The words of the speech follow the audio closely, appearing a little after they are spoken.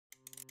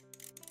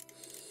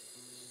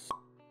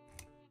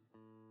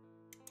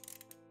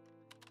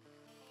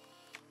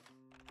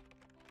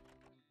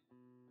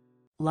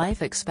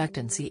Life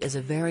expectancy is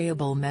a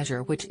variable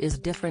measure which is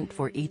different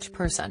for each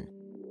person.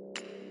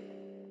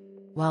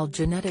 While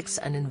genetics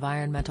and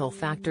environmental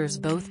factors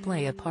both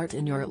play a part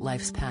in your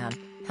lifespan,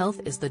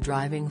 health is the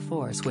driving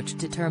force which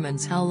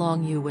determines how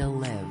long you will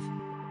live.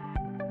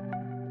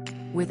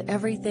 With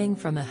everything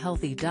from a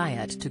healthy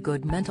diet to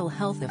good mental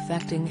health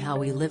affecting how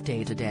we live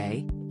day to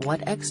day,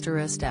 what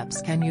extra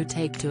steps can you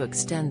take to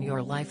extend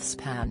your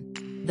lifespan?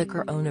 The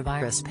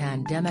coronavirus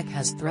pandemic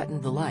has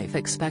threatened the life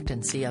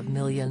expectancy of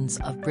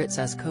millions of Brits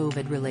as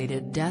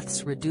COVID-related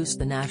deaths reduce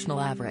the national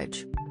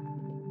average.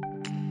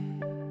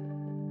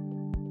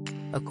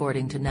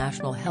 According to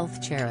national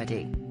health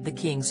charity, the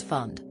King's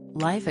Fund,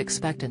 life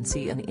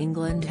expectancy in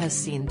England has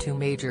seen two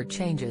major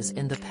changes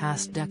in the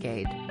past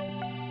decade.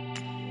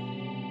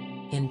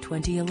 In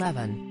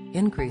 2011,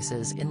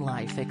 increases in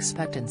life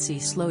expectancy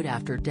slowed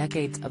after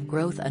decades of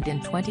growth, and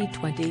in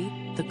 2020,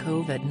 the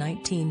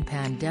COVID-19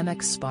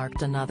 pandemic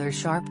sparked another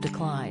sharp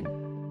decline.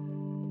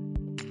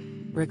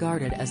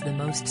 Regarded as the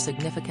most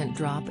significant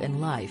drop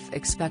in life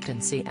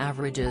expectancy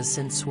averages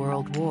since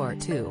World War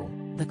II,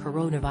 the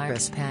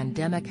coronavirus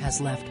pandemic has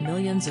left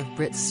millions of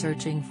Brits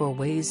searching for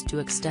ways to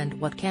extend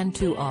what can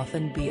too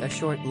often be a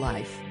short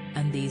life,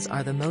 and these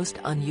are the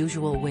most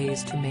unusual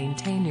ways to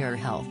maintain your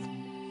health.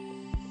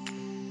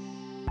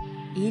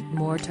 Eat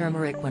more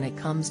turmeric. When it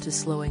comes to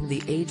slowing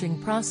the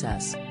aging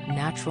process,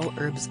 natural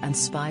herbs and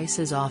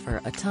spices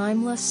offer a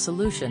timeless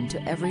solution to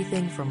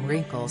everything from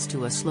wrinkles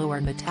to a slower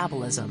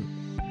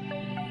metabolism.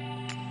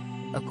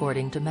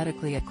 According to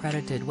medically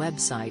accredited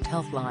website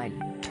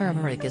Healthline,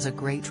 turmeric is a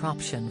great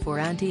option for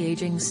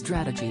anti-aging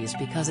strategies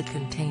because it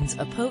contains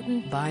a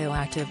potent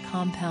bioactive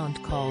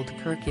compound called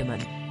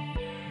curcumin.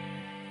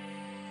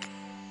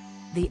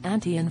 The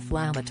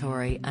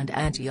anti-inflammatory and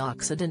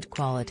antioxidant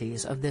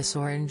qualities of this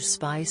orange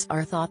spice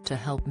are thought to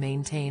help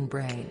maintain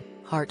brain,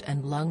 heart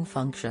and lung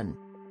function.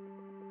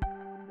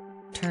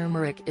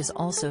 Turmeric is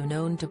also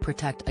known to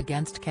protect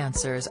against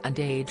cancers and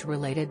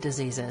age-related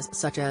diseases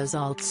such as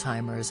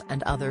Alzheimer's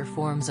and other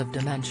forms of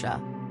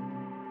dementia.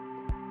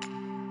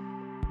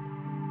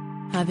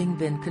 Having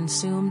been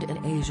consumed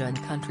in Asian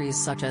countries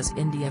such as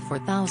India for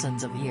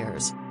thousands of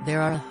years,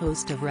 there are a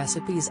host of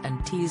recipes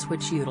and teas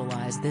which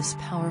utilize this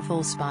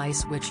powerful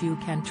spice, which you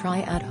can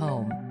try at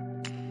home.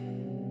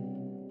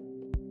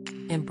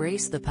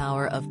 Embrace the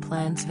power of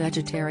plants.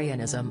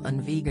 Vegetarianism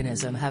and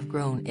veganism have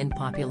grown in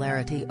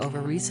popularity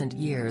over recent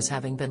years,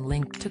 having been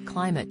linked to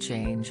climate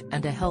change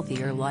and a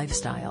healthier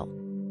lifestyle.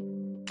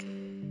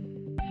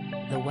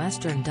 The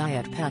Western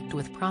diet, packed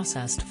with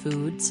processed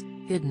foods,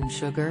 hidden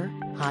sugar,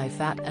 high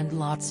fat and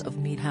lots of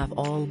meat, have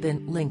all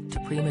been linked to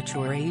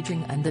premature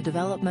aging and the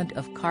development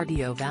of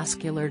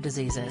cardiovascular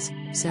diseases,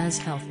 says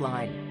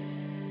Healthline.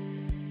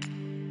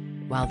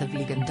 While the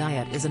vegan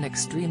diet is an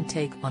extreme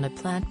take on a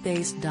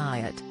plant-based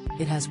diet,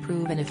 it has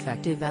proven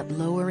effective at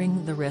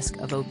lowering the risk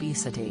of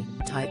obesity,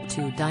 type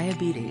 2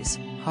 diabetes,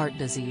 heart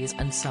disease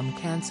and some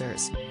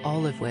cancers,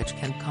 all of which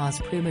can cause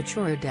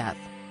premature death.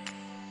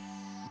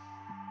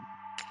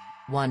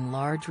 One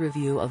large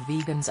review of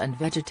vegans and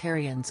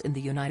vegetarians in the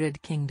United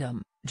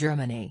Kingdom,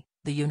 Germany,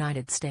 the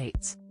United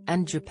States,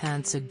 and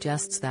Japan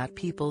suggests that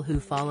people who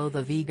follow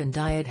the vegan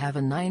diet have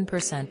a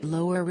 9%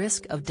 lower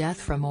risk of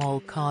death from all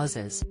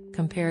causes,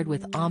 compared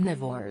with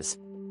omnivores.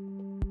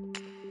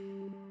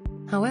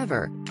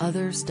 However,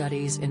 other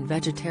studies in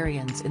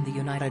vegetarians in the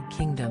United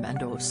Kingdom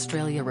and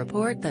Australia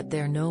report that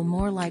they're no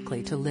more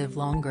likely to live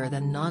longer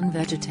than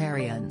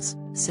non-vegetarians,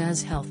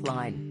 says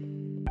Healthline.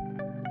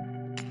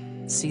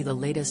 See the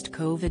latest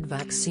COVID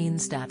vaccine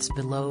stats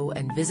below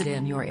and visit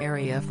in your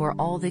area for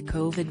all the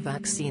COVID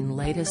vaccine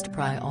latest.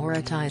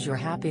 Prioritize your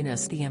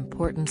happiness. The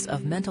importance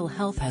of mental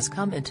health has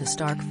come into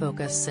stark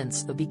focus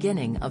since the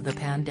beginning of the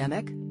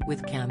pandemic,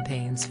 with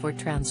campaigns for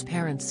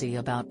transparency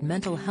about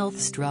mental health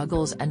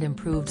struggles and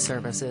improved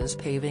services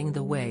paving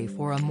the way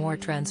for a more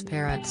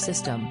transparent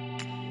system.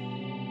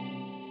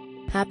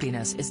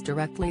 Happiness is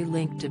directly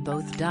linked to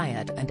both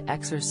diet and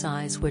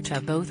exercise, which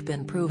have both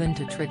been proven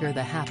to trigger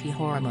the happy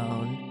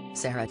hormone,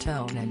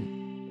 serotonin.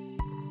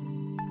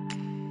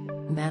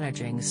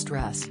 Managing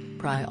stress,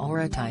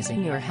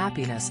 prioritizing your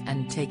happiness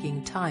and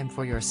taking time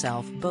for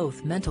yourself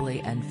both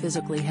mentally and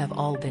physically have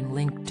all been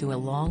linked to a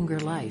longer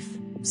life,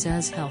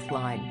 says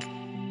Healthline.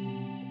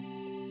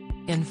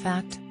 In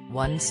fact,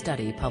 one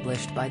study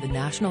published by the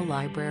National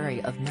Library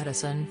of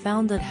Medicine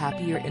found that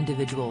happier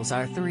individuals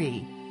are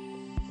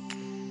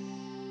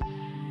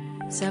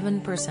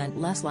 3.7%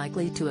 less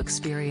likely to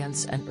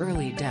experience an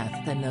early death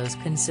than those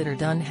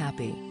considered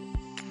unhappy.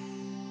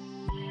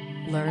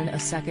 Learn a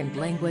second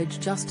language.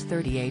 Just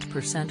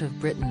 38% of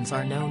Britons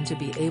are known to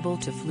be able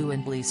to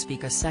fluently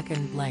speak a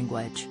second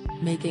language,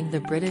 making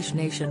the British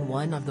nation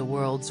one of the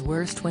world's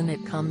worst when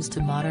it comes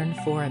to modern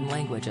foreign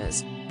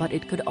languages, but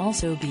it could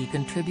also be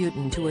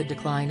contributing to a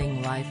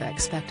declining life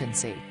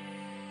expectancy.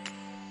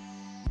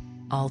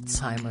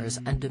 Alzheimer's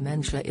and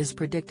dementia is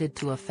predicted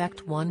to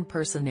affect one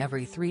person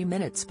every 3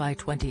 minutes by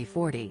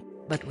 2040,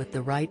 but with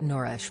the right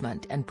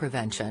nourishment and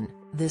prevention,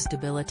 this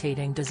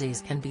debilitating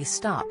disease can be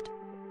stopped.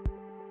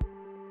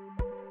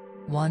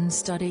 One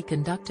study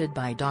conducted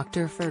by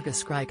Dr.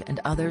 Fergus Crick and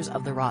others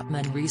of the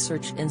Rotman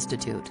Research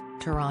Institute,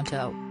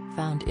 Toronto,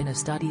 found in a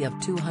study of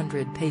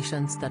 200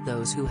 patients that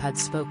those who had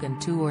spoken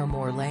 2 or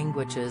more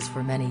languages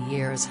for many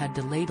years had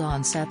delayed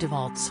onset of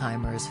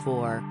Alzheimer's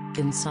for,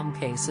 in some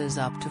cases,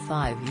 up to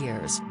 5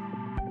 years.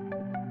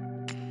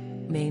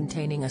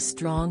 Maintaining a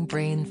strong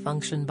brain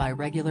function by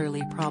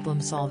regularly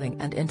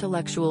problem-solving and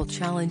intellectual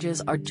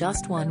challenges are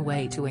just one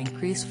way to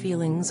increase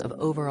feelings of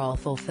overall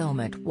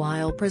fulfillment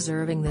while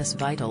preserving this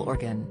vital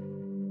organ.